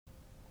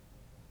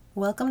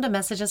Welcome to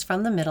Messages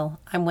from the Middle.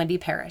 I'm Wendy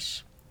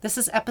Parrish. This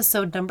is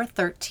episode number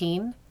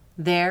 13,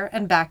 There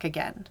and Back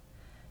Again.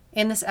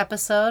 In this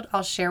episode,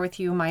 I'll share with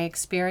you my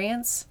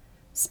experience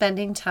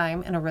spending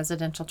time in a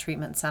residential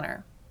treatment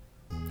center.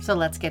 So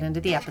let's get into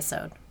the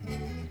episode.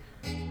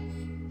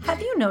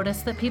 Have you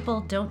noticed that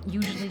people don't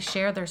usually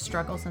share their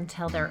struggles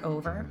until they're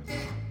over?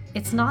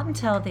 It's not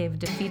until they've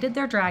defeated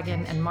their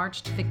dragon and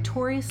marched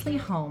victoriously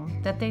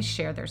home that they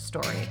share their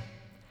story.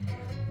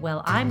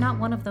 Well, I'm not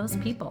one of those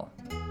people.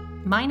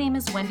 My name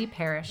is Wendy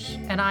Parrish,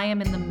 and I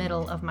am in the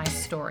middle of my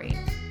story.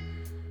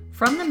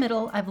 From the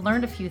middle, I've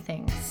learned a few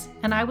things,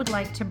 and I would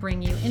like to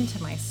bring you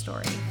into my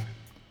story.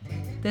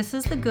 This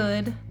is the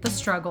good, the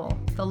struggle,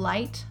 the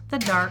light, the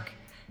dark,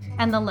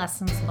 and the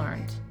lessons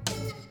learned.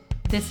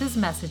 This is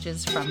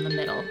Messages from the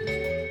Middle.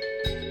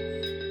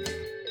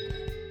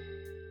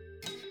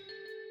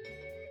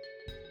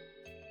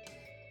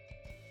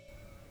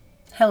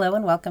 Hello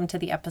and welcome to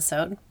the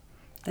episode.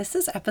 This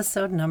is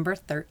episode number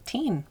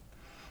 13.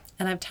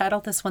 And I've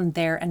titled this one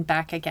There and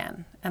Back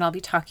Again. And I'll be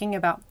talking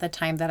about the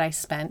time that I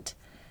spent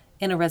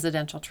in a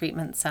residential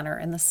treatment center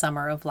in the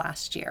summer of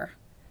last year.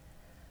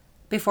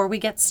 Before we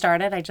get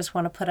started, I just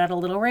want to put out a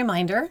little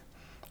reminder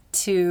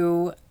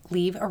to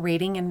leave a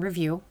rating and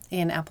review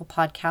in Apple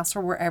Podcasts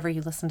or wherever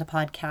you listen to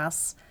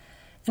podcasts.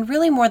 And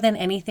really more than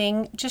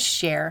anything, just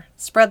share,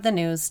 spread the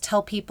news,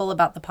 tell people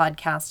about the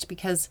podcast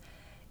because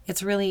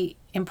it's really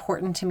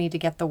important to me to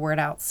get the word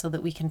out so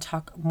that we can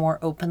talk more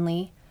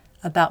openly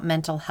about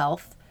mental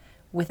health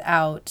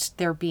without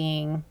there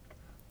being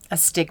a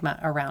stigma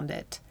around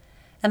it.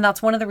 And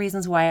that's one of the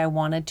reasons why I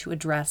wanted to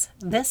address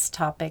this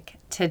topic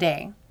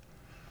today.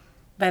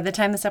 By the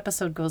time this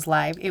episode goes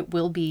live, it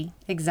will be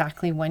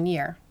exactly 1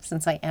 year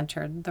since I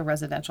entered the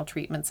residential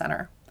treatment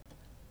center.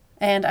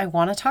 And I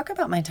want to talk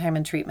about my time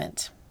in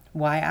treatment,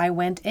 why I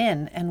went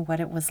in and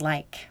what it was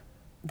like.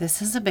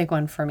 This is a big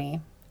one for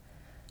me.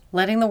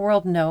 Letting the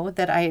world know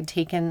that I had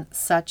taken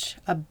such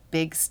a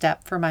big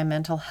step for my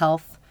mental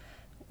health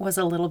was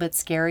a little bit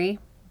scary,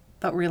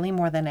 but really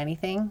more than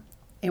anything,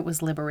 it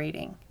was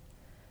liberating.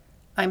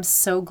 I'm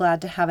so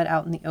glad to have it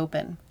out in the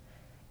open.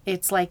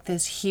 It's like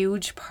this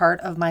huge part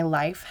of my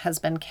life has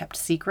been kept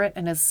secret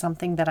and is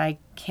something that I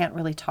can't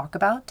really talk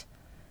about,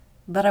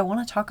 but I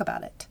want to talk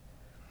about it.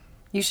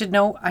 You should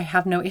know I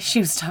have no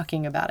issues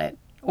talking about it,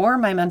 or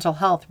my mental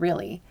health,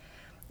 really.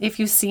 If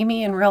you see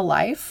me in real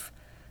life,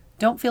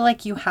 don't feel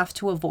like you have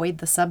to avoid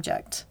the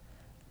subject.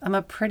 I'm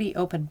a pretty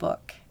open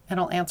book. And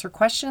I'll answer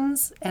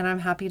questions, and I'm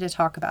happy to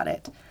talk about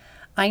it.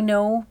 I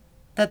know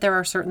that there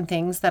are certain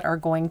things that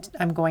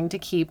I'm going to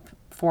keep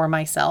for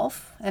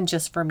myself and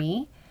just for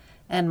me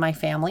and my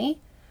family,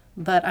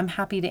 but I'm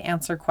happy to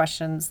answer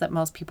questions that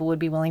most people would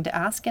be willing to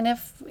ask. And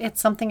if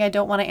it's something I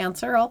don't want to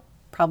answer, I'll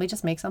probably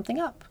just make something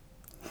up.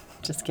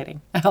 Just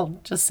kidding. I'll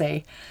just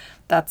say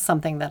that's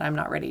something that I'm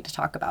not ready to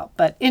talk about.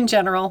 But in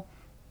general,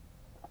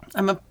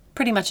 I'm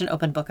pretty much an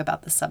open book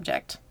about this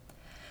subject.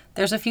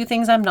 There's a few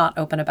things I'm not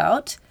open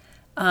about.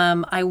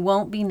 I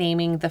won't be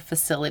naming the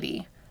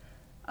facility.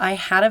 I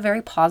had a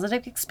very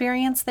positive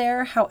experience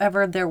there.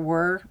 However, there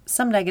were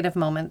some negative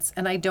moments,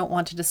 and I don't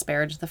want to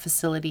disparage the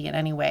facility in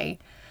any way.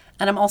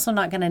 And I'm also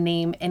not going to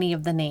name any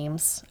of the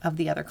names of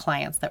the other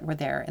clients that were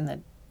there in the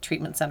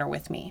treatment center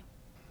with me.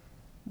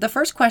 The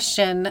first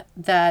question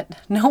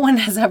that no one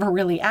has ever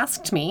really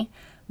asked me,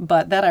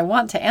 but that I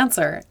want to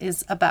answer,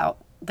 is about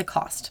the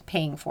cost,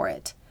 paying for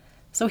it.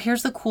 So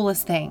here's the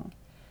coolest thing.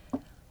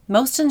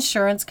 Most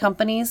insurance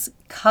companies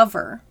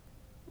cover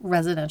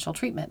residential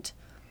treatment.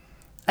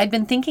 I'd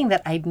been thinking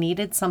that I'd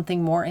needed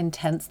something more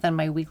intense than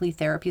my weekly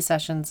therapy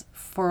sessions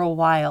for a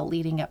while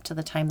leading up to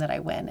the time that I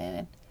went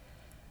in.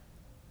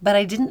 But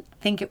I didn't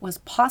think it was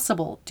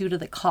possible due to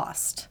the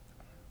cost.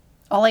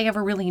 All I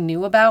ever really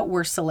knew about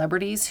were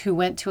celebrities who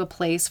went to a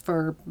place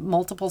for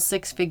multiple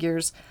six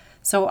figures,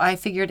 so I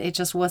figured it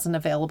just wasn't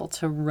available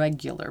to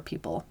regular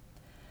people.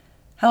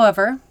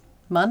 However,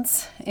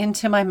 months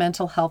into my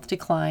mental health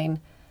decline,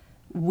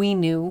 we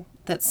knew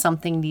that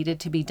something needed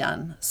to be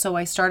done, so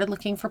I started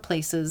looking for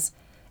places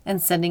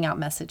and sending out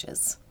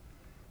messages.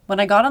 When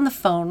I got on the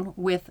phone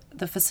with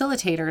the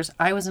facilitators,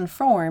 I was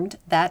informed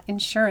that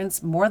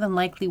insurance more than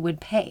likely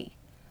would pay.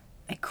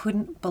 I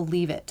couldn't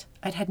believe it.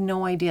 I'd had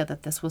no idea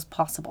that this was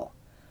possible.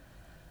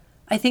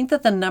 I think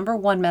that the number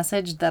one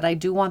message that I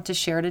do want to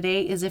share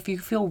today is if you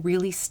feel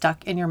really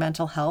stuck in your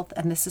mental health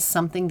and this is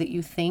something that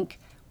you think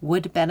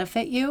would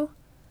benefit you,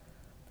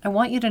 I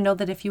want you to know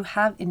that if you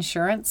have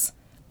insurance,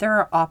 there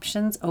are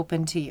options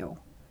open to you,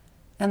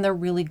 and they're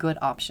really good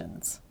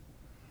options.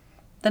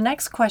 The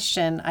next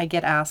question I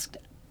get asked,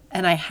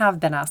 and I have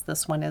been asked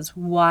this one, is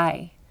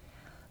why?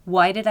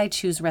 Why did I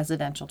choose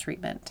residential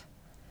treatment?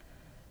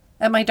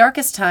 At my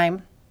darkest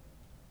time,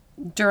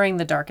 during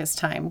the darkest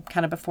time,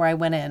 kind of before I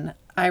went in,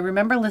 I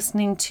remember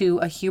listening to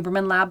a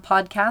Huberman Lab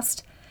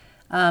podcast.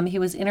 He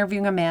was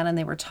interviewing a man, and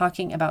they were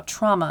talking about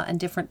trauma and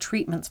different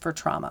treatments for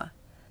trauma.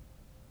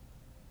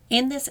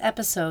 In this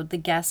episode, the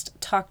guest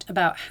talked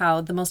about how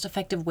the most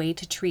effective way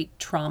to treat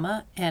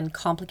trauma and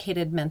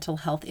complicated mental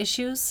health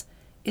issues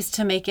is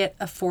to make it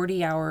a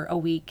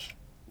 40-hour-a-week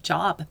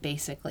job,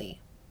 basically.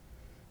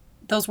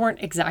 Those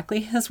weren't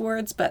exactly his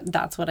words, but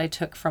that's what I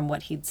took from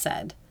what he'd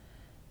said.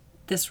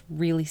 This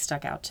really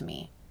stuck out to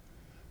me.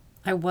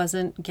 I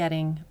wasn't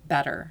getting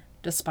better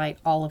despite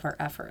all of our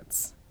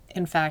efforts.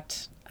 In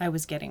fact, I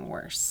was getting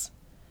worse.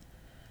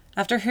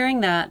 After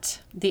hearing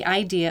that, the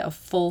idea of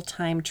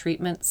full-time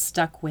treatment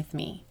stuck with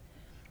me.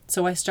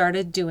 So I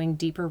started doing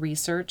deeper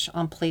research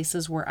on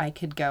places where I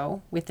could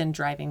go within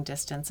driving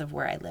distance of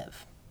where I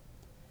live.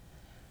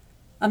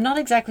 I'm not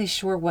exactly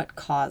sure what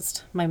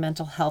caused my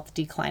mental health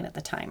decline at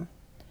the time.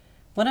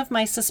 One of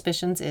my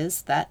suspicions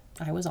is that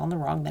I was on the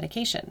wrong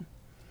medication.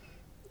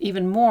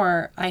 Even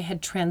more, I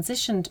had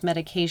transitioned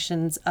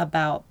medications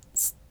about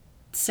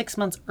 6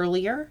 months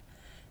earlier,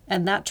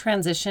 and that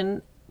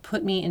transition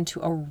put me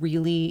into a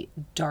really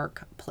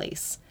dark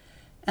place.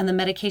 And the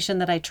medication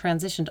that I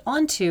transitioned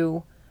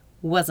onto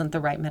wasn't the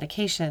right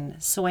medication,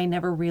 so I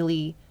never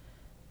really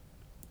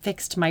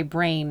fixed my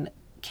brain,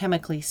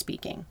 chemically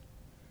speaking.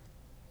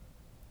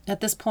 At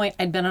this point,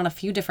 I'd been on a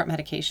few different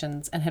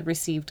medications and had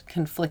received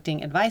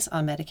conflicting advice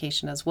on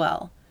medication as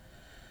well.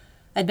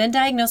 I'd been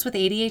diagnosed with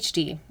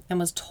ADHD and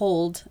was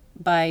told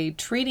by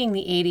treating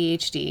the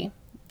ADHD,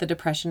 the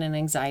depression and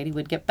anxiety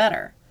would get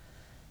better.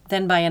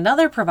 Then by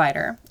another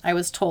provider, I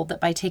was told that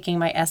by taking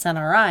my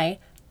SNRI,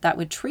 that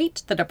would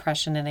treat the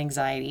depression and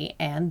anxiety,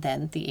 and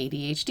then the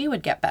ADHD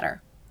would get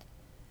better.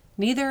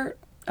 Neither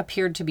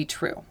appeared to be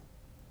true.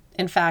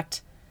 In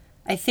fact,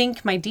 I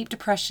think my deep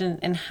depression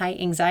and high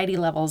anxiety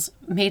levels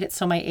made it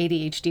so my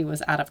ADHD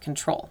was out of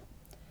control.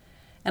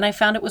 And I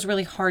found it was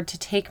really hard to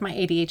take my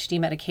ADHD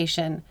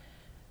medication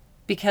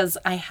because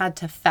I had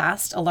to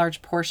fast a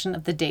large portion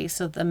of the day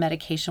so the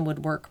medication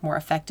would work more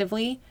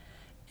effectively.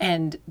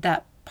 And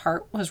that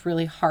part was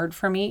really hard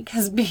for me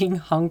because being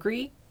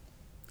hungry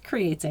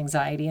creates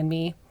anxiety in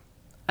me.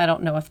 I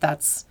don't know if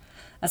that's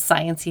a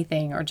sciencey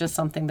thing or just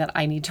something that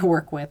I need to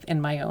work with in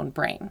my own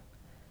brain.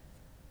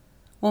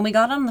 When we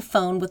got on the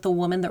phone with the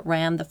woman that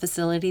ran the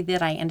facility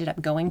that I ended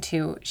up going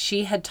to,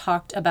 she had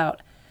talked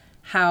about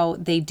how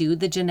they do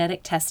the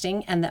genetic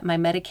testing and that my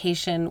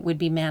medication would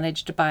be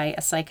managed by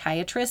a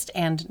psychiatrist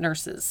and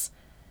nurses.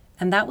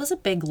 And that was a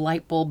big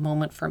light bulb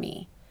moment for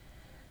me.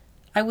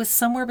 I was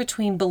somewhere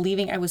between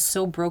believing I was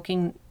so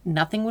broken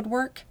nothing would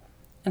work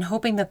and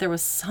hoping that there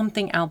was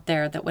something out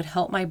there that would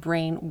help my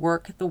brain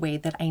work the way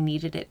that I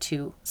needed it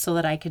to so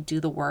that I could do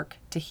the work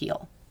to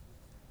heal.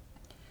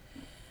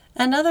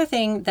 Another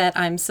thing that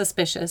I'm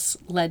suspicious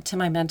led to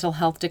my mental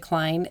health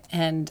decline,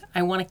 and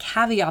I want to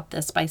caveat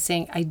this by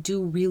saying I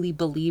do really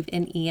believe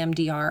in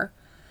EMDR,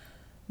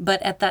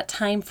 but at that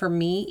time for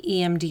me,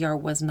 EMDR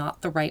was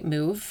not the right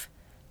move,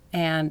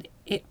 and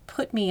it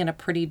put me in a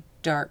pretty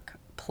dark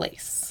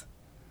place.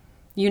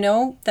 You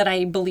know that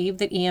I believe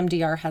that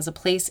EMDR has a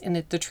place in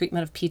the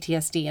treatment of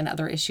PTSD and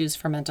other issues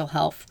for mental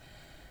health,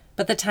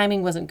 but the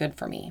timing wasn't good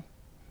for me.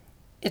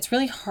 It's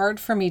really hard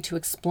for me to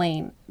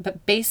explain,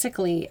 but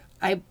basically,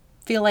 I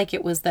feel like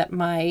it was that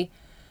my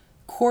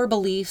core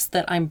beliefs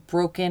that I'm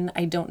broken,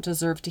 I don't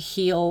deserve to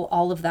heal,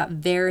 all of that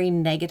very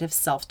negative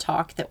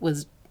self-talk that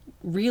was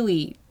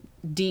really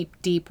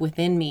deep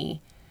within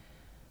me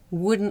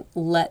wouldn't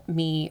let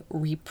me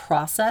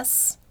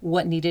reprocess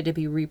what needed to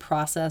be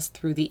reprocessed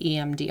through the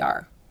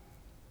EMDR.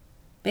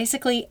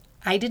 Basically,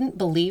 I didn't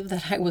believe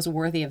that I was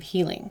worthy of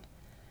healing.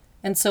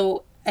 And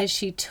so as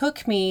she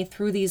took me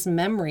through these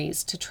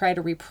memories to try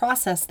to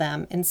reprocess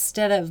them,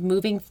 instead of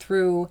moving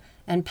through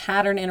and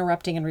pattern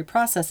interrupting and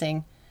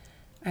reprocessing,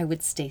 I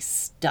would stay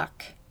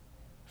stuck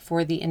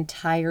for the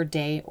entire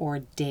day or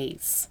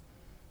days.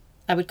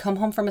 I would come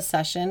home from a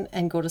session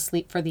and go to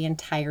sleep for the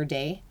entire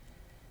day.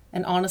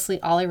 And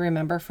honestly, all I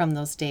remember from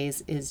those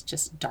days is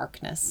just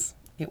darkness.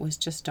 It was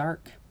just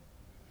dark.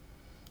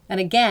 And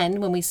again,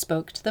 when we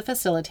spoke to the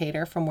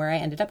facilitator from where I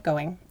ended up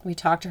going, we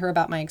talked to her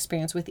about my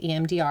experience with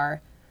EMDR,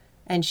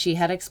 and she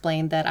had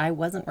explained that I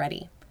wasn't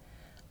ready.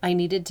 I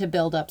needed to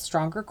build up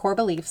stronger core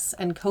beliefs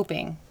and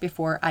coping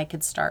before I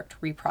could start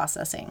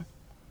reprocessing.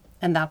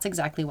 And that's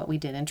exactly what we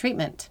did in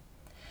treatment.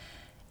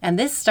 And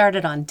this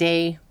started on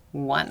day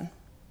 1.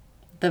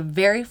 The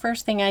very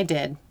first thing I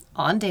did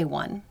on day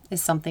 1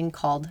 is something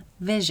called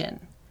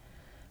vision.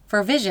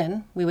 For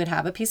vision, we would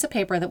have a piece of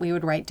paper that we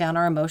would write down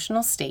our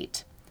emotional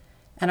state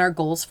and our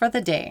goals for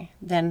the day,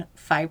 then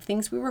 5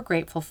 things we were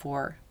grateful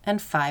for,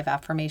 and 5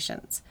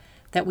 affirmations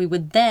that we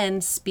would then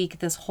speak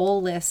this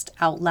whole list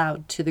out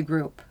loud to the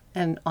group.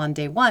 And on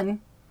day 1,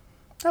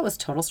 that was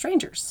total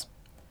strangers.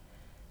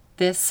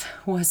 This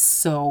was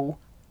so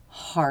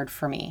hard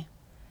for me.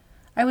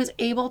 I was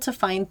able to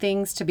find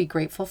things to be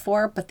grateful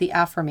for, but the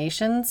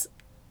affirmations,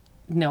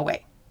 no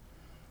way.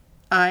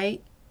 I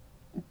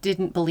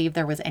didn't believe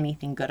there was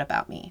anything good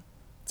about me.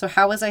 So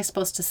how was I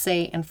supposed to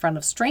say in front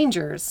of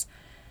strangers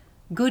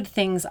good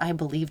things I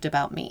believed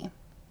about me?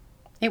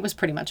 It was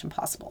pretty much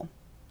impossible.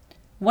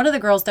 One of the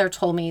girls there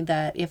told me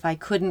that if I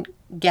couldn't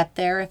get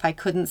there, if I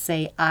couldn't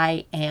say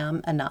I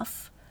am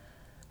enough,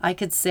 I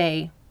could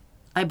say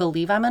I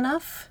believe I'm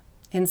enough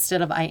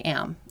instead of I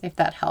am, if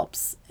that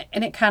helps.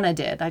 And it kind of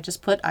did. I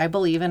just put I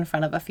believe in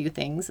front of a few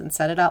things and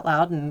said it out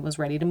loud and was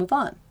ready to move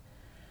on.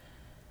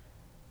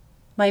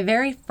 My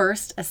very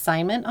first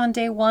assignment on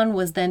day 1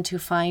 was then to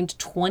find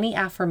 20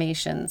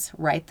 affirmations,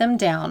 write them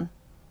down,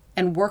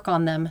 and work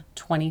on them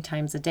 20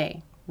 times a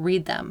day.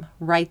 Read them,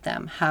 write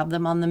them, have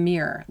them on the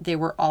mirror. They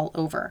were all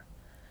over.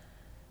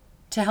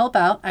 To help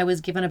out, I was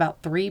given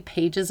about 3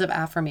 pages of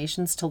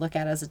affirmations to look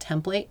at as a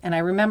template. And I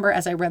remember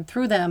as I read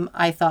through them,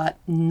 I thought,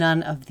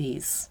 none of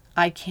these.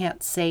 I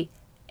can't say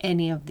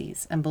any of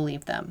these and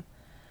believe them.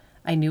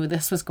 I knew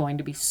this was going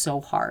to be so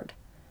hard.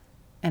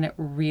 And it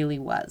really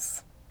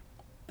was.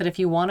 But if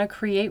you want to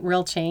create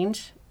real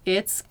change,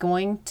 it's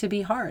going to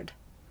be hard.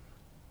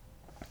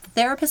 The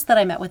therapist that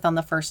I met with on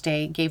the first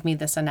day gave me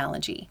this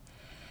analogy.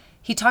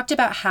 He talked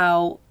about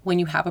how when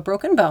you have a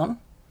broken bone,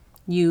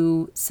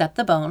 you set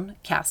the bone,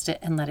 cast it,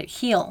 and let it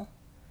heal.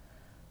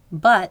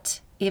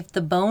 But if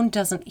the bone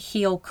doesn't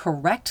heal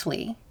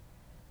correctly,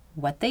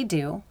 what they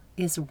do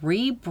is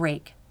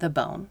re-break the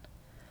bone,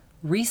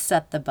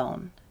 reset the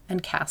bone,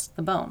 and cast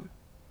the bone.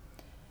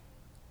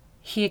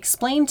 He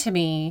explained to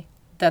me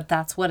that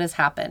that's what has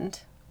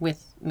happened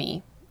with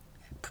me.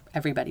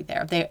 Everybody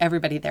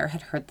there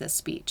had heard this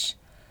speech.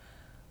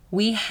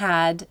 We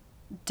had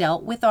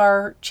dealt with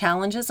our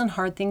challenges and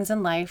hard things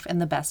in life in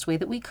the best way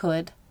that we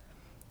could,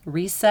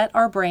 reset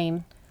our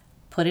brain,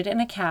 put it in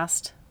a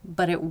cast,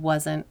 but it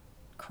wasn't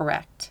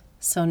correct.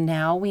 So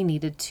now we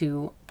needed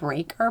to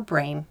break our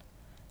brain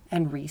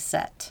and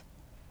reset.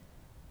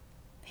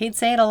 He'd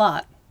say it a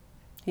lot.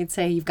 He'd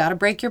say, you've got to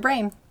break your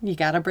brain. You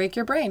got to break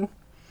your brain.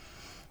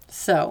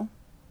 So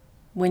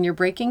when you're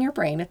breaking your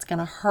brain, it's going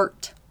to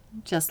hurt.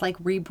 Just like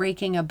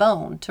re-breaking a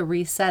bone to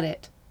reset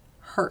it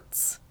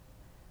hurts.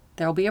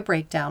 There'll be a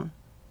breakdown.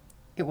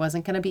 It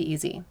wasn't going to be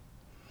easy.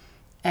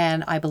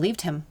 And I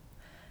believed him.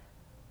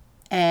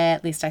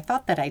 At least I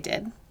thought that I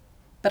did.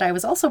 But I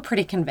was also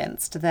pretty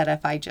convinced that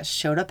if I just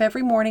showed up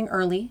every morning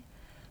early,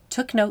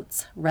 took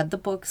notes, read the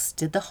books,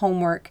 did the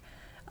homework,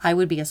 I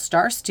would be a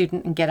star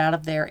student and get out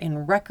of there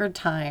in record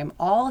time,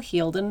 all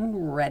healed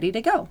and ready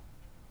to go.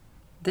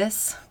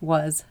 This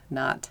was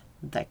not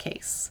the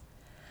case.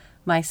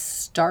 My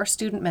star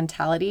student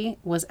mentality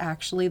was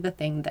actually the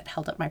thing that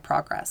held up my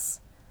progress.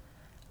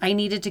 I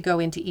needed to go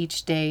into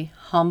each day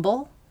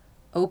humble,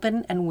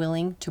 open, and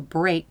willing to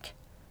break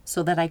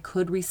so that I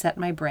could reset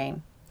my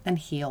brain and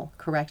heal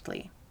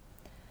correctly.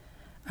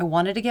 I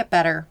wanted to get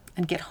better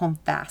and get home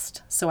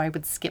fast, so I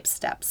would skip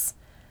steps.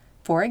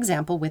 For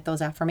example, with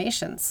those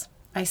affirmations,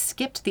 I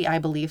skipped the I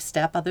believe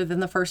step other than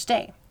the first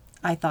day.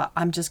 I thought,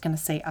 I'm just going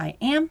to say I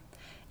am,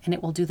 and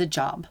it will do the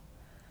job.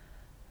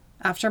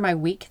 After my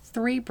week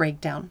 3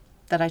 breakdown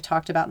that I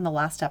talked about in the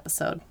last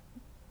episode,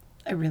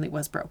 I really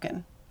was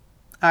broken.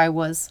 I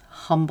was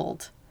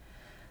humbled.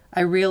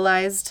 I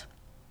realized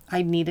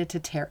I needed to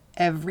tear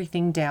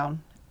everything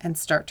down and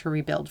start to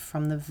rebuild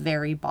from the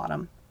very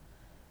bottom,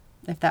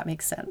 if that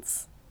makes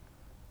sense.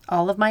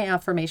 All of my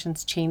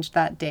affirmations changed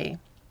that day.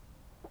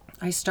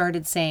 I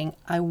started saying,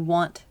 I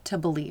want to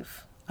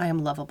believe I am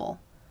lovable.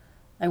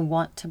 I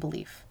want to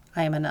believe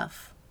I am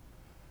enough.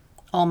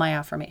 All my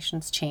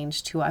affirmations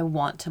changed to I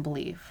want to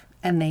believe,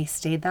 and they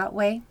stayed that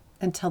way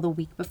until the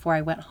week before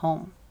I went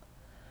home.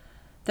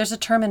 There's a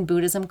term in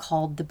Buddhism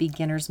called the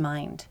beginner's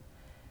mind.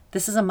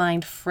 This is a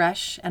mind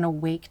fresh and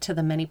awake to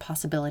the many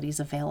possibilities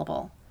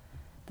available.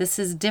 This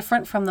is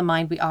different from the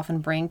mind we often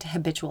bring to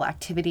habitual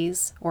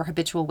activities or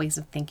habitual ways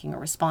of thinking or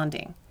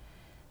responding.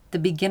 The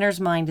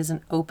beginner's mind is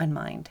an open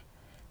mind.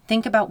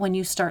 Think about when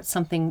you start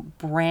something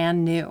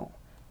brand new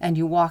and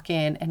you walk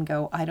in and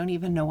go, I don't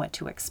even know what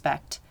to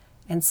expect.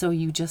 And so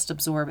you just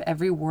absorb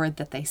every word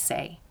that they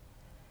say.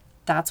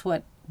 That's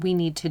what we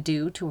need to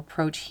do to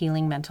approach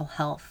healing mental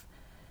health.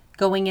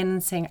 Going in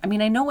and saying, I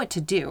know what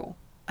to do.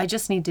 I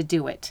just need to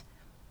do it,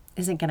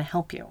 isn't going to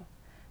help you.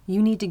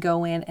 You need to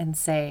go in and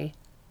say,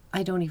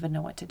 I don't even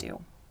know what to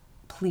do.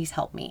 Please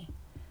help me.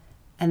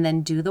 And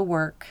then do the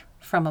work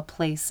from a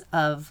place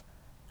of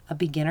a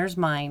beginner's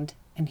mind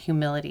and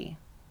humility.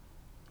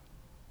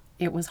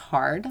 It was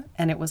hard,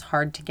 and it was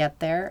hard to get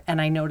there. And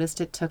I noticed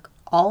it took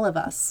all of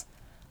us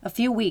a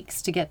few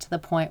weeks to get to the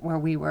point where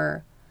we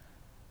were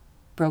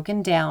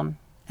broken down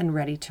and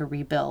ready to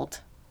rebuild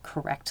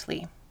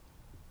correctly.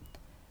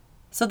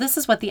 So this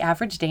is what the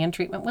average day in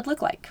treatment would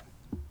look like.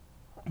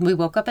 We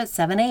woke up at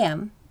 7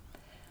 a.m.,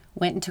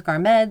 went and took our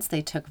meds,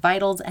 they took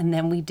vitals, and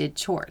then we did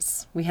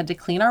chores. We had to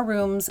clean our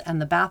rooms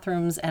and the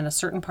bathrooms and a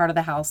certain part of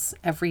the house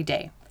every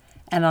day.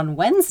 And on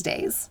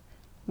Wednesdays,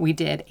 we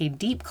did a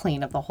deep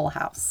clean of the whole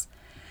house.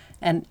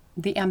 And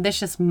the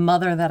ambitious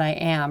mother that I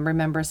am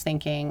remembers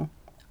thinking,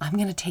 I'm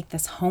going to take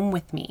this home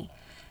with me.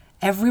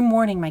 Every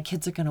morning, my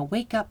kids are going to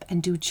wake up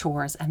and do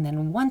chores. And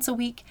then once a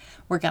week,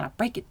 we're going to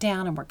break it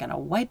down and we're going to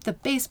wipe the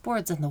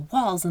baseboards and the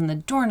walls and the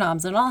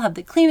doorknobs and I'll have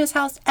the cleanest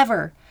house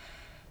ever.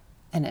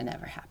 And it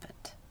never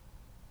happened.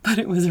 But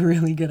it was a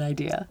really good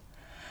idea.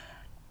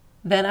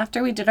 Then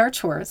after we did our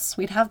chores,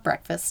 we'd have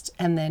breakfast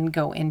and then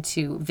go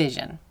into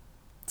vision.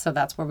 So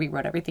that's where we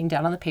wrote everything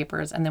down on the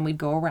papers, and then we'd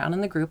go around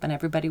in the group and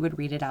everybody would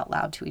read it out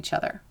loud to each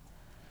other.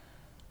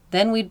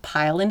 Then we'd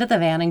pile into the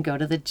van and go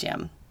to the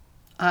gym.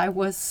 I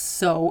was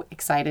so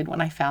excited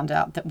when I found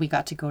out that we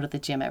got to go to the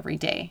gym every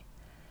day.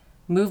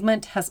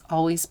 Movement has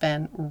always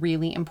been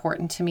really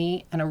important to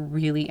me and a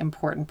really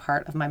important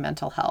part of my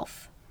mental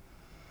health.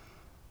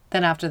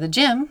 Then after the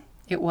gym,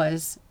 it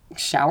was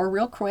shower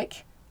real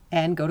quick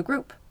and go to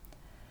group.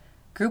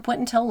 Group went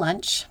until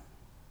lunch.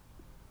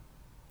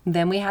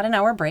 Then we had an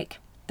hour break.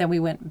 Then we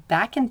went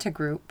back into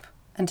group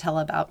until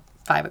about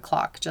 5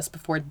 o'clock, just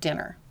before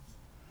dinner.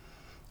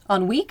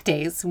 On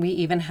weekdays, we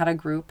even had a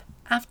group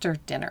after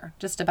dinner,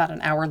 just about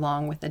an hour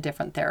long with a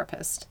different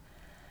therapist.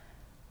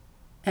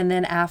 And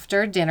then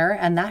after dinner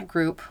and that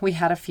group, we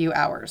had a few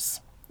hours.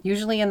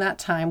 Usually in that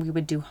time, we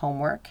would do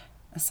homework,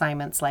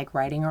 assignments like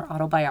writing or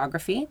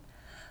autobiography.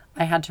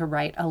 I had to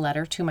write a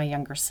letter to my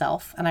younger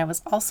self, and I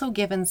was also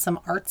given some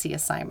artsy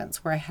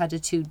assignments where I had to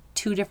do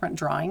 2 different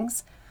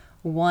drawings,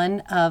 one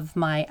of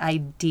my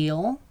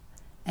ideal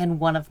and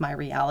one of my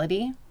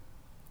reality.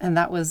 And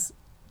that was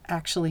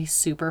actually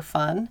super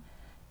fun.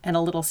 And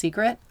a little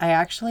secret, I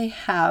actually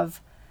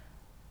have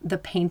the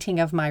painting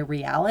of my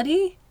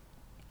reality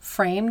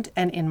framed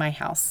and in my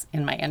house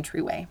in my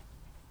entryway.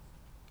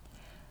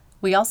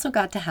 We also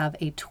got to have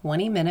a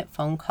 20-minute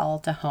phone call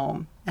to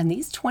home, and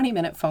these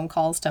 20-minute phone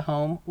calls to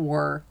home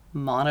were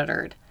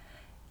monitored.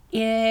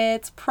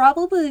 It's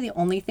probably the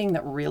only thing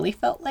that really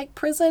felt like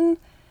prison,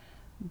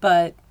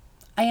 but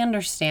I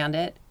understand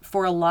it.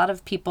 For a lot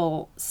of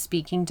people,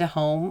 speaking to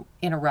home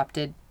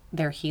interrupted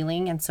their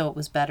healing, and so it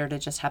was better to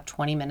just have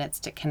 20 minutes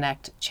to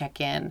connect,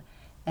 check in,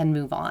 and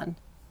move on.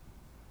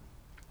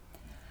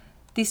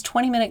 These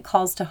 20-minute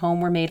calls to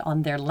home were made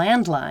on their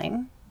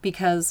landline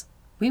because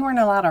we weren't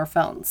allowed our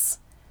phones.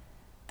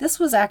 This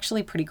was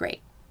actually pretty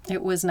great.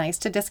 It was nice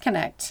to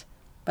disconnect,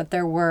 but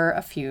there were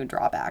a few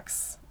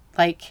drawbacks.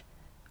 Like,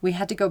 we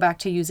had to go back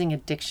to using a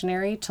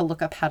dictionary to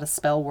look up how to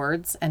spell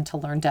words and to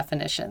learn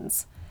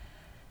definitions.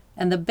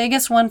 And the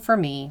biggest one for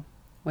me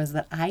was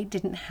that I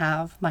didn't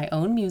have my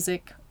own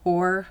music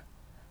or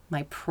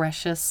my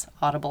precious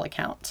Audible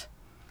account.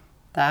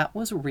 That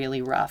was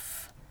really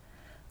rough.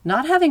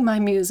 Not having my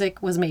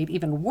music was made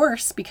even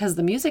worse because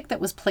the music that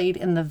was played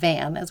in the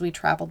van as we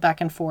traveled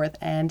back and forth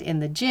and in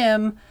the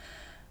gym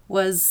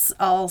was,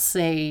 I'll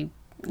say,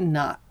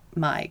 not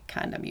my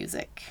kind of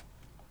music.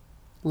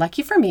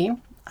 Lucky for me,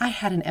 I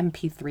had an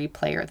MP3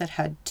 player that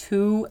had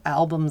 2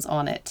 albums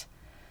on it.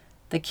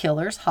 The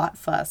Killers' Hot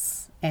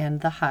Fuss and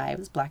The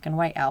Hives' Black and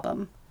White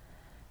album.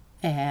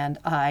 And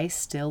I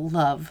still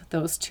love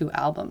those 2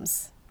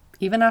 albums.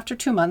 Even after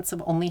 2 months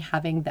of only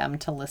having them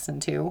to listen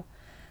to,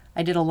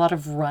 I did a lot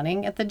of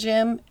running at the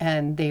gym,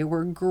 and they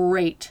were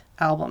great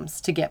albums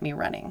to get me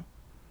running.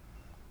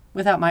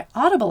 Without my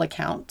Audible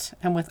account,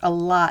 and with a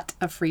lot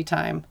of free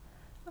time,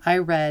 I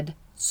read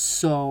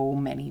so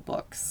many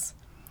books.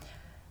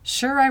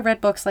 Sure, I read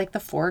books like The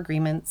 4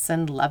 Agreements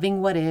and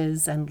Loving What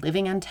Is and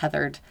Living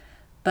Untethered,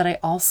 but I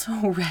also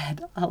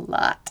read a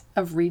lot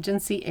of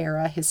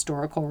Regency-era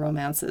historical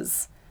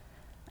romances.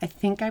 I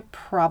think I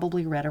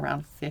probably read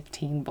around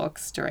 15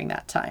 books during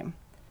that time.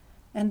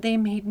 And they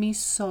made me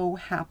so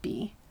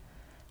happy.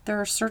 There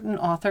are certain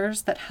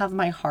authors that have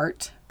my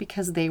heart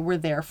because they were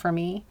there for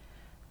me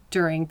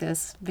during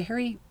this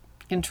very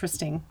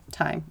interesting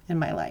time in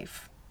my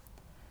life.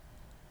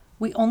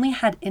 We only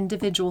had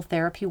individual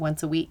therapy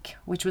once a week,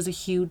 which was a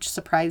huge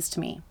surprise to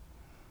me.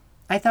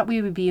 I thought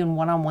we would be in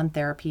one-on-one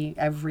therapy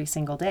every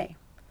single day.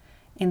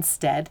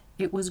 Instead,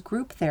 it was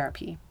group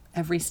therapy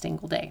every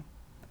single day.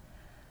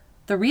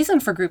 The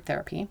reason for group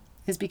therapy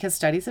is because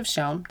studies have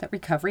shown that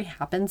recovery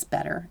happens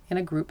better in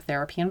a group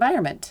therapy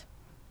environment.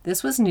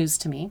 This was news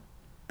to me,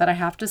 but I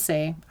have to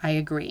say I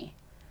agree.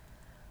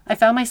 I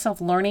found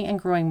myself learning and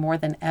growing more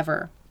than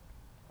ever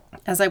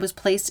as I was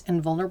placed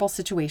in vulnerable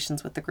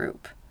situations with the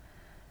group.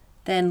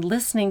 Then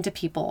listening to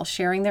people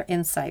sharing their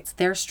insights,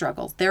 their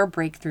struggles, their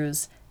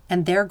breakthroughs,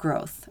 and their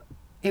growth,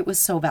 it was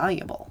so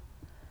valuable.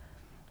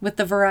 With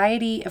the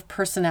variety of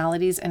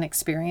personalities and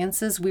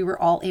experiences, we were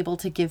all able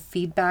to give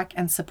feedback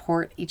and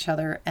support each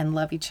other and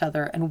love each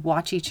other and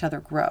watch each other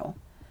grow.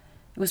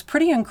 It was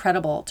pretty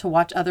incredible to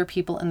watch other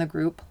people in the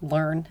group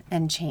learn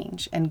and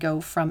change and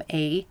go from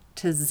A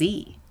to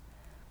Z.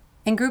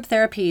 In group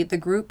therapy, the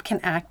group can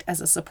act as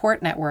a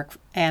support network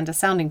and a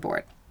sounding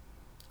board.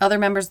 Other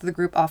members of the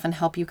group often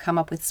help you come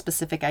up with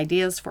specific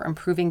ideas for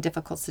improving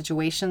difficult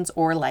situations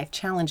or life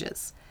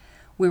challenges.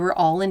 We were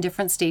all in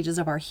different stages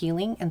of our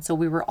healing, and so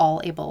we were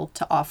all able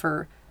to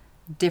offer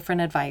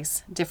different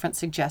advice, different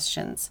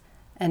suggestions,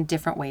 and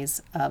different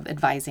ways of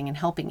advising and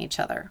helping each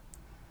other.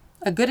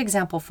 A good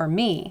example for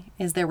me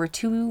is there were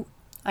 2,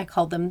 I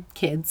called them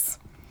kids,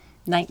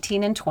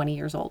 19 and 20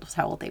 years old was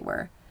how old they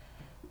were.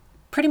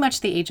 Pretty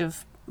much the age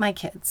of my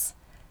kids.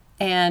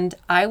 And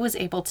I was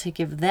able to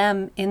give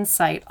them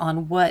insight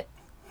on what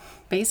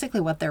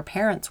their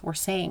parents were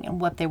saying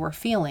and what they were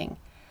feeling.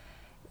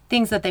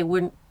 Things that they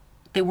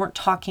weren't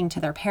talking to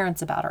their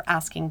parents about or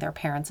asking their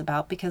parents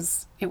about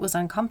because it was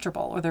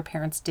uncomfortable or their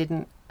parents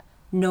didn't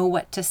know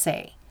what to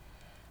say.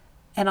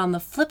 And on the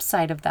flip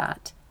side of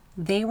that,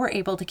 they were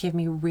able to give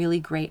me really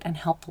great and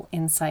helpful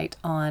insight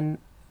on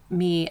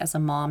me as a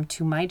mom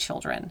to my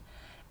children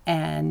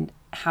and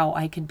how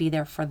I could be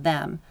there for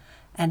them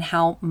and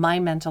how my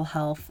mental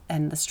health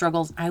and the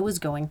struggles I was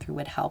going through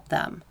would help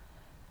them.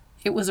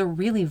 It was a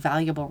really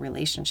valuable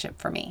relationship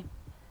for me.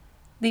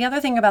 The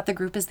other thing about the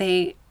group is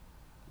they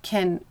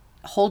can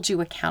hold you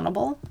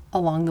accountable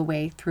along the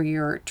way through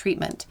your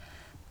treatment.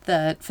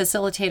 The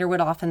facilitator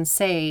would often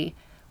say,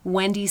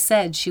 Wendy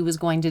said she was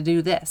going to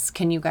do this.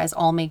 Can you guys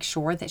all make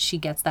sure that she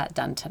gets that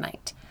done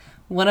tonight?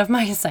 One of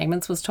my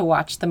assignments was to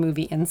watch the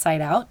movie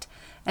Inside Out.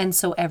 And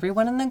so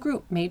everyone in the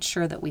group made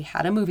sure that we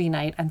had a movie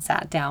night and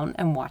sat down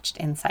and watched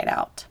Inside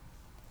Out.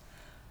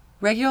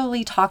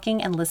 Regularly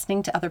talking and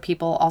listening to other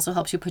people also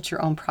helps you put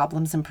your own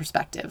problems in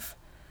perspective.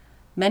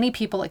 Many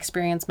people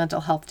experience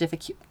mental health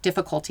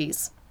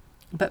difficulties,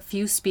 but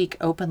few speak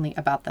openly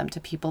about them to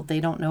people they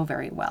don't know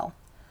very well.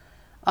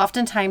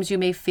 Oftentimes you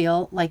may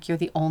feel like you're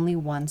the only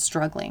one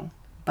struggling,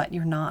 but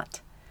you're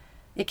not.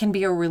 It can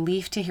be a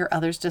relief to hear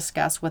others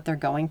discuss what they're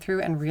going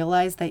through and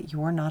realize that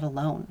you're not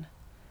alone.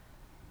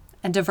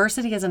 And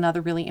diversity is another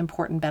really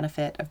important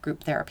benefit of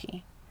group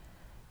therapy.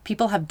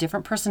 People have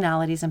different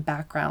personalities and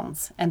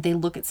backgrounds, and they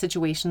look at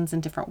situations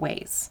in different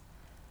ways.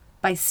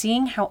 By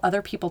seeing how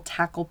other people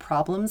tackle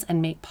problems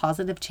and make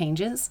positive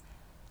changes,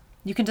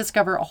 you can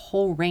discover a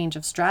whole range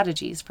of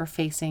strategies for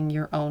facing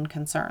your own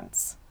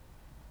concerns.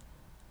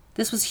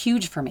 This was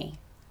huge for me.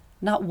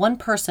 Not one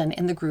person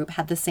in the group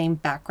had the same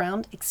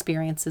background,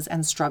 experiences,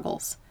 and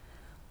struggles.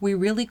 We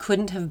really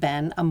couldn't have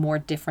been a more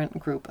different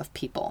group of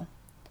people.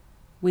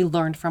 We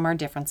learned from our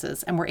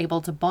differences and were able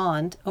to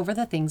bond over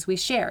the things we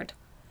shared,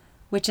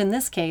 which in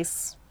this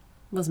case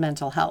was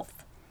mental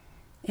health.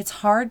 It's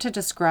hard to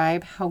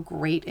describe how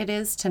great it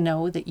is to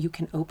know that you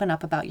can open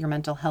up about your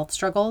mental health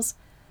struggles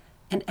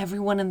and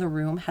everyone in the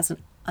room has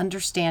an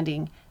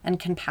understanding and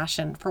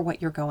compassion for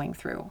what you're going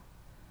through.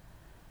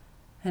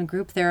 And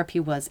group therapy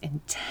was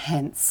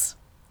intense.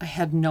 I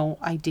had no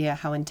idea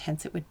how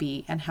intense it would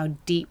be and how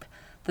deep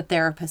the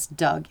therapist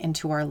dug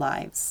into our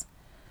lives.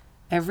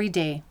 Every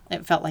day,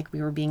 it felt like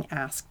we were being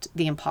asked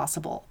the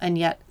impossible, and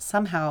yet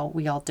somehow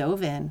we all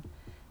dove in,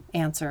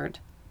 answered,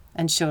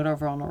 and showed our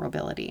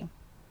vulnerability.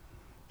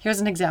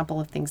 Here's an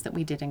example of things that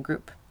we did in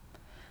group.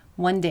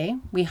 One day,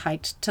 we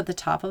hiked to the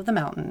top of the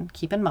mountain.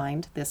 Keep in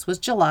mind, this was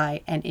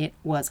July, and it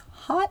was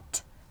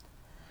hot.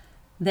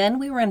 Then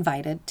we were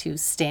invited to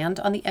stand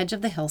on the edge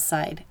of the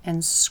hillside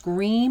and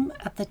scream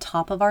at the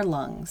top of our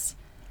lungs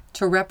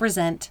to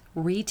represent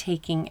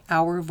retaking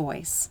our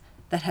voice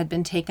that had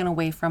been taken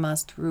away from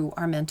us through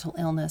our mental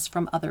illness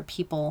from other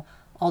people,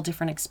 all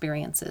different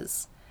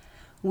experiences.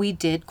 We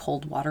did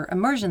cold water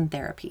immersion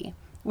therapy,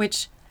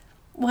 which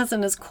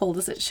wasn't as cold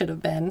as it should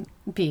have been,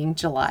 being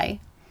July.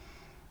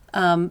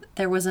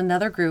 There was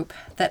another group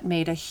that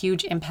made a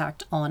huge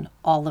impact on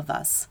all of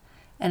us.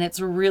 And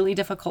it's really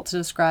difficult to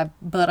describe,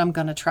 but I'm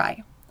going to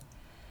try.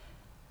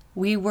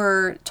 We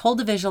were told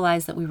to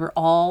visualize that we were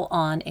all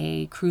on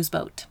a cruise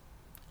boat,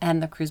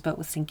 and the cruise boat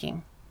was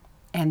sinking.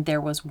 And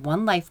there was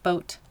one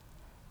lifeboat,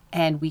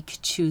 and we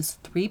could choose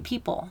 3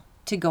 people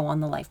to go on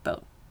the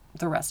lifeboat.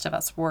 The rest of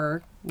us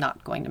were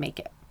not going to make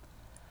it.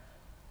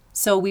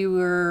 So we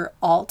were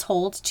all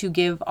told to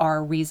give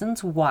our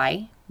reasons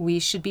why we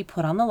should be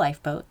put on the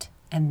lifeboat,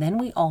 and then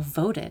we all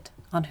voted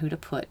on who to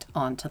put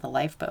onto the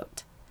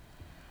lifeboat.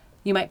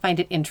 You might find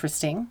it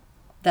interesting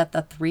that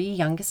the 3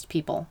 youngest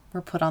people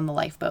were put on the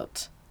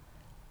lifeboat.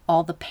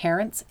 All the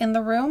parents in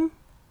the room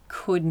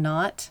could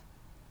not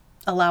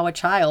allow a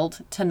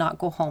child to not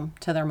go home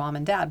to their mom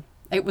and dad.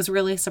 It was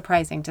really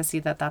surprising to see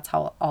that that's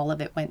how all of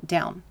it went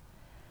down.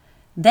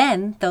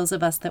 Then those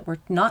of us that were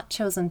not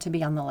chosen to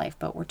be on the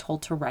lifeboat were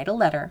told to write a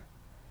letter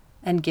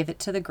and give it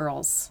to the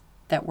girls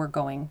that were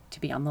going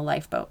to be on the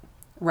lifeboat.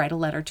 Write a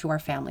letter to our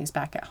families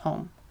back at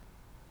home.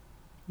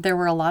 There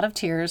were a lot of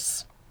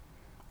tears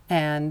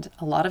and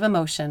a lot of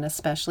emotion,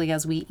 especially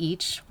as we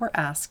each were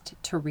asked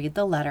to read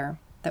the letter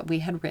that we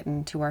had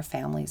written to our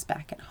families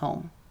back at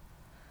home.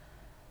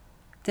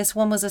 This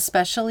one was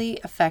especially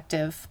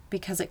effective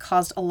because it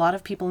caused a lot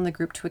of people in the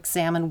group to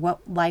examine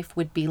what life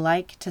would be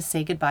like to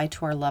say goodbye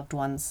to our loved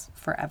ones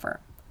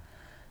forever.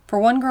 For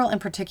one girl in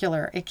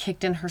particular, it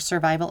kicked in her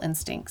survival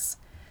instincts.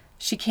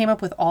 She came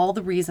up with all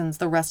the reasons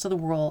the rest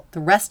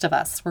of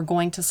us were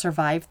going to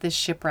survive this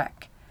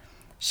shipwreck.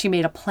 She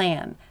made a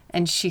plan,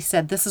 and she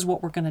said, this is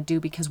what we're going to do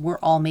because we're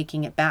all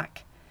making it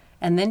back.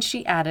 And then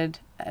she added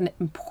an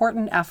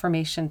important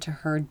affirmation to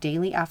her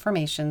daily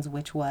affirmations,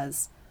 which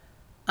was,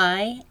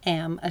 I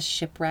am a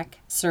shipwreck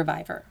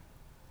survivor.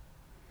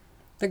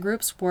 The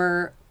groups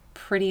were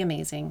pretty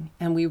amazing,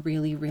 and we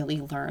really, really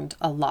learned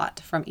a lot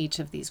from each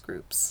of these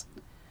groups.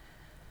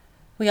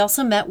 We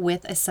also met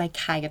with a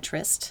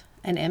psychiatrist,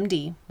 an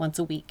MD, once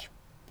a week.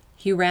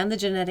 He ran the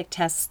genetic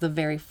tests the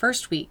very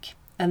first week,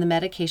 and the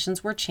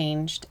medications were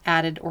changed,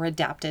 added, or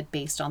adapted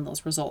based on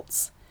those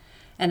results.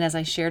 And as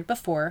I shared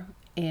before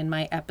in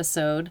my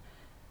episode,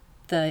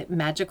 the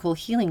Magical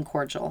Healing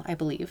Cordial, I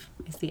believe,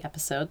 is the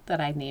episode that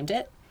I named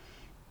it.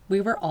 We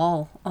were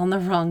all on the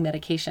wrong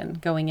medication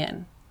going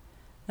in.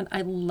 And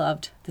I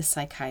loved this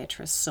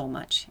psychiatrist so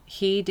much.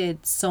 He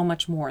did so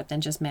much more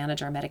than just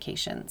manage our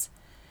medications.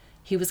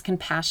 He was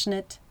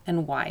compassionate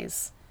and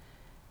wise.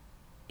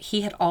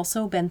 He had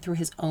also been through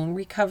his own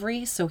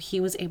recovery, so he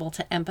was able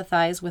to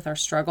empathize with our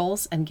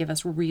struggles and give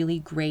us really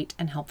great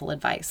and helpful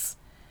advice.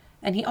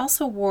 And he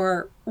also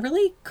wore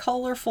really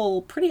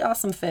colorful, pretty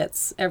awesome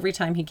fits every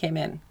time he came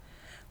in.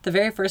 The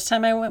very first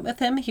time I went with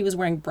him, he was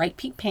wearing bright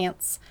pink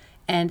pants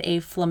and a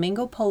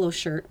flamingo polo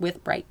shirt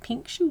with bright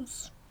pink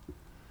shoes.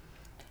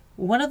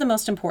 One of the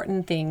most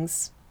important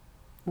things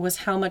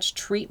was how much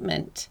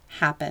treatment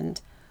happened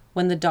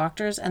when the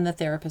doctors and the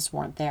therapists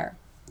weren't there.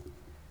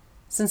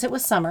 Since it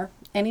was summer,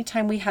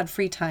 anytime we had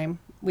free time,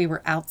 we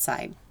were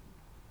outside.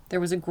 There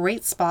was a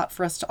great spot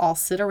for us to all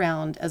sit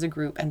around as a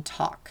group and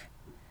talk.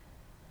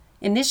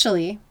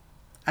 Initially,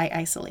 I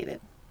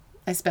isolated.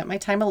 I spent my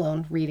time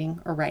alone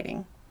reading or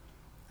writing.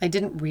 I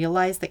didn't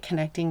realize that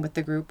connecting with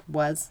the group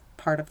was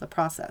part of the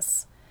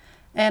process.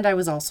 And I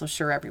was also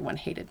sure everyone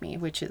hated me,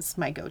 which is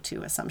my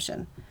go-to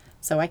assumption.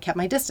 So I kept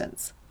my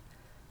distance.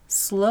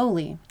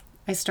 Slowly,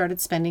 I started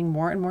spending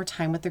more and more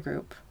time with the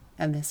group,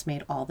 and this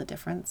made all the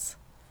difference.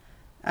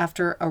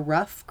 After a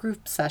rough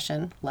group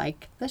session,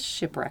 like the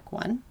shipwreck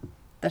one,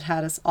 that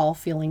had us all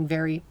feeling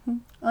very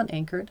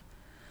unanchored,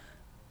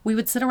 we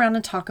would sit around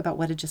and talk about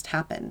what had just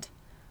happened,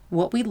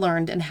 what we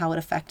learned and how it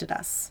affected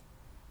us.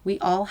 We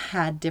all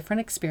had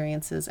different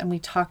experiences, and we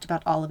talked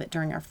about all of it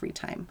during our free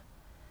time.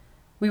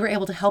 We were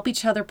able to help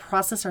each other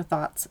process our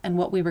thoughts and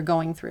what we were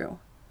going through.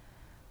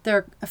 There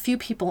are a few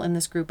people in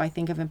this group I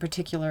think of in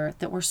particular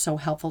that were so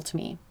helpful to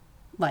me.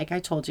 Like I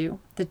told you,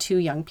 the two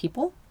young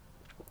people,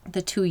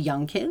 the two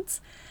young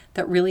kids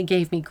that really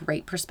gave me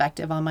great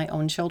perspective on my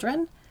own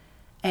children.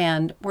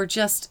 And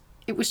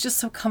it was just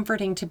so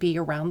comforting to be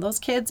around those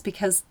kids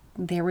because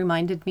they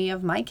reminded me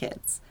of my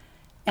kids.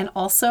 And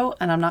also,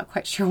 and I'm not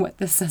quite sure what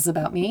this says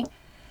about me,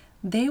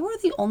 they were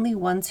the only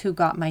ones who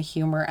got my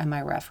humor and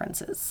my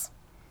references.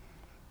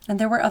 And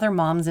there were other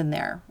moms in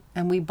there,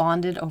 and we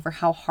bonded over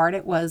how hard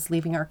it was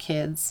leaving our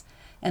kids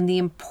and the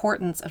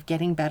importance of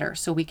getting better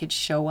so we could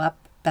show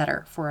up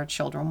better for our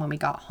children when we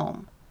got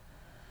home.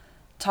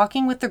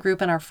 Talking with the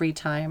group in our free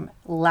time,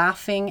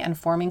 laughing and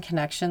forming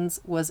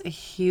connections was a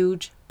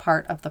huge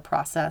part of the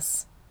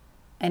process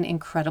and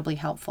incredibly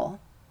helpful.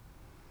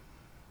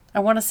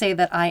 I want to say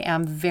that I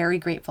am very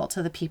grateful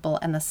to the people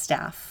and the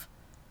staff.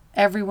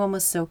 Everyone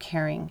was so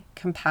caring,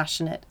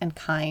 compassionate, and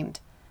kind,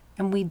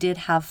 and we did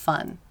have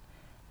fun.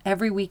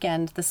 Every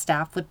weekend, the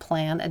staff would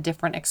plan a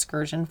different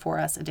excursion for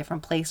us, a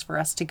different place for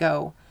us to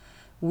go.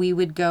 We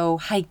would go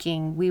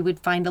hiking, we would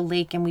find a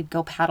lake, and we'd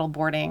go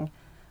paddleboarding.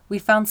 We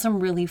found some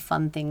really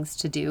fun things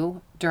to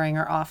do during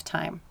our off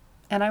time.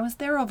 And I was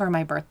there over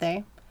my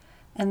birthday,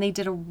 and they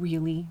did a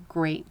really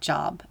great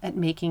job at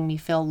making me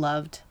feel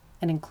loved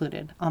and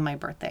included on my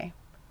birthday.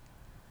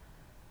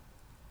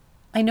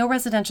 I know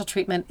residential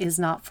treatment is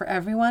not for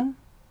everyone,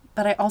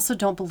 but I also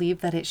don't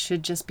believe that it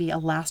should just be a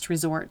last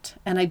resort,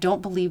 and I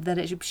don't believe that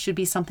it should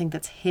be something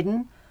that's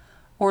hidden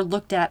or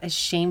looked at as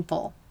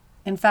shameful.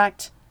 In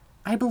fact,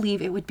 I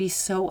believe it would be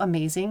so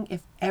amazing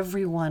if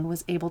everyone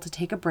was able to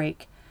take a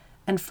break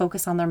and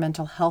focus on their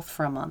mental health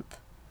for a month.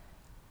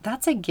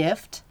 That's a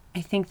gift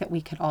I think that we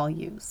could all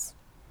use.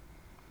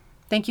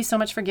 Thank you so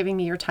much for giving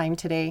me your time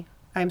today.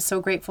 I'm so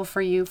grateful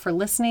for you for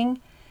listening,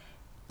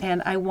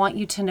 and I want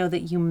you to know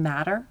that you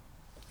matter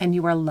and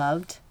you are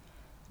loved,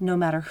 no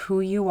matter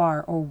who you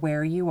are or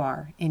where you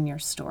are in your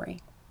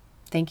story.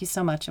 Thank you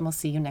so much, and we'll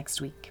see you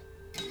next week.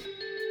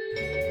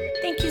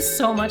 Thank you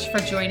so much for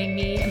joining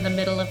me in the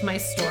middle of my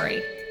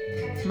story.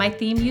 My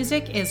theme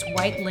music is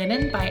White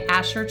Linen by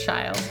Asher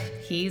Child.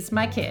 He's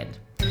my kid.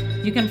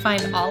 You can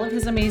find all of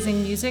his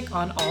amazing music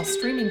on all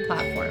streaming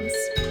platforms.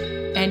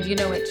 And you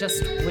know, it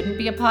just wouldn't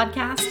be a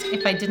podcast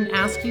if I didn't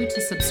ask you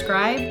to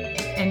subscribe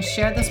and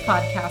share this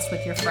podcast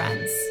with your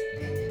friends.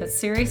 But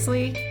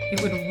seriously,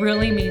 it would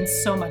really mean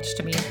so much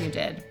to me if you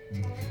did.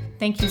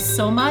 Thank you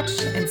so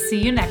much, and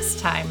see you next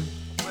time.